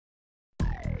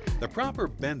The proper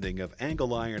bending of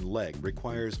angle iron leg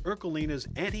requires Ercolina's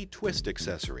anti-twist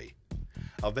accessory.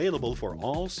 Available for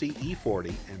all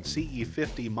CE40 and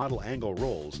CE50 model angle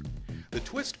rolls, the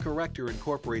twist corrector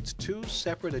incorporates two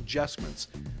separate adjustments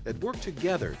that work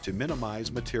together to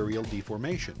minimize material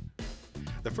deformation.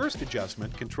 The first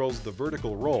adjustment controls the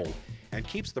vertical roll and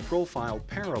keeps the profile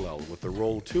parallel with the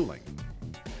roll tooling.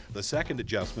 The second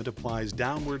adjustment applies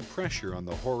downward pressure on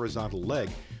the horizontal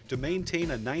leg to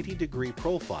maintain a 90-degree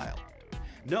profile.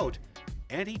 Note,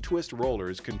 anti-twist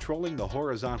rollers controlling the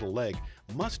horizontal leg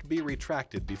must be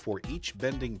retracted before each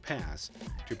bending pass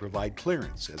to provide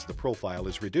clearance as the profile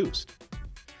is reduced.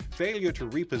 Failure to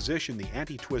reposition the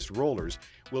anti-twist rollers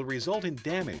will result in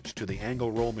damage to the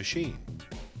angle roll machine.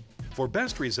 For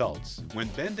best results, when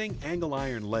bending angle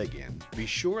iron leg in, be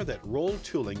sure that roll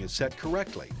tooling is set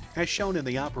correctly, as shown in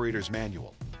the operator's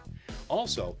manual.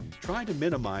 Also, try to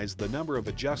minimize the number of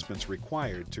adjustments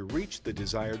required to reach the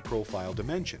desired profile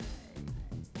dimension.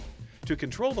 To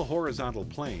control the horizontal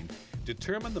plane,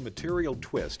 determine the material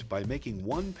twist by making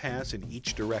one pass in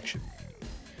each direction.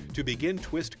 To begin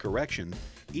twist correction,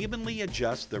 evenly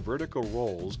adjust the vertical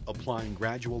rolls, applying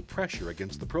gradual pressure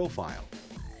against the profile.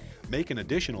 Make an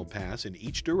additional pass in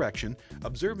each direction,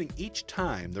 observing each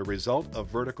time the result of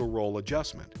vertical roll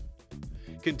adjustment.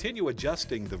 Continue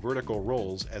adjusting the vertical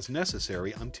rolls as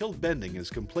necessary until bending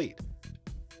is complete.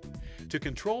 To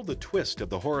control the twist of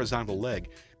the horizontal leg,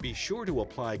 be sure to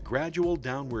apply gradual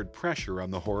downward pressure on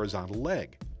the horizontal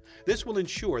leg. This will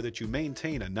ensure that you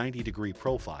maintain a 90-degree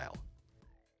profile.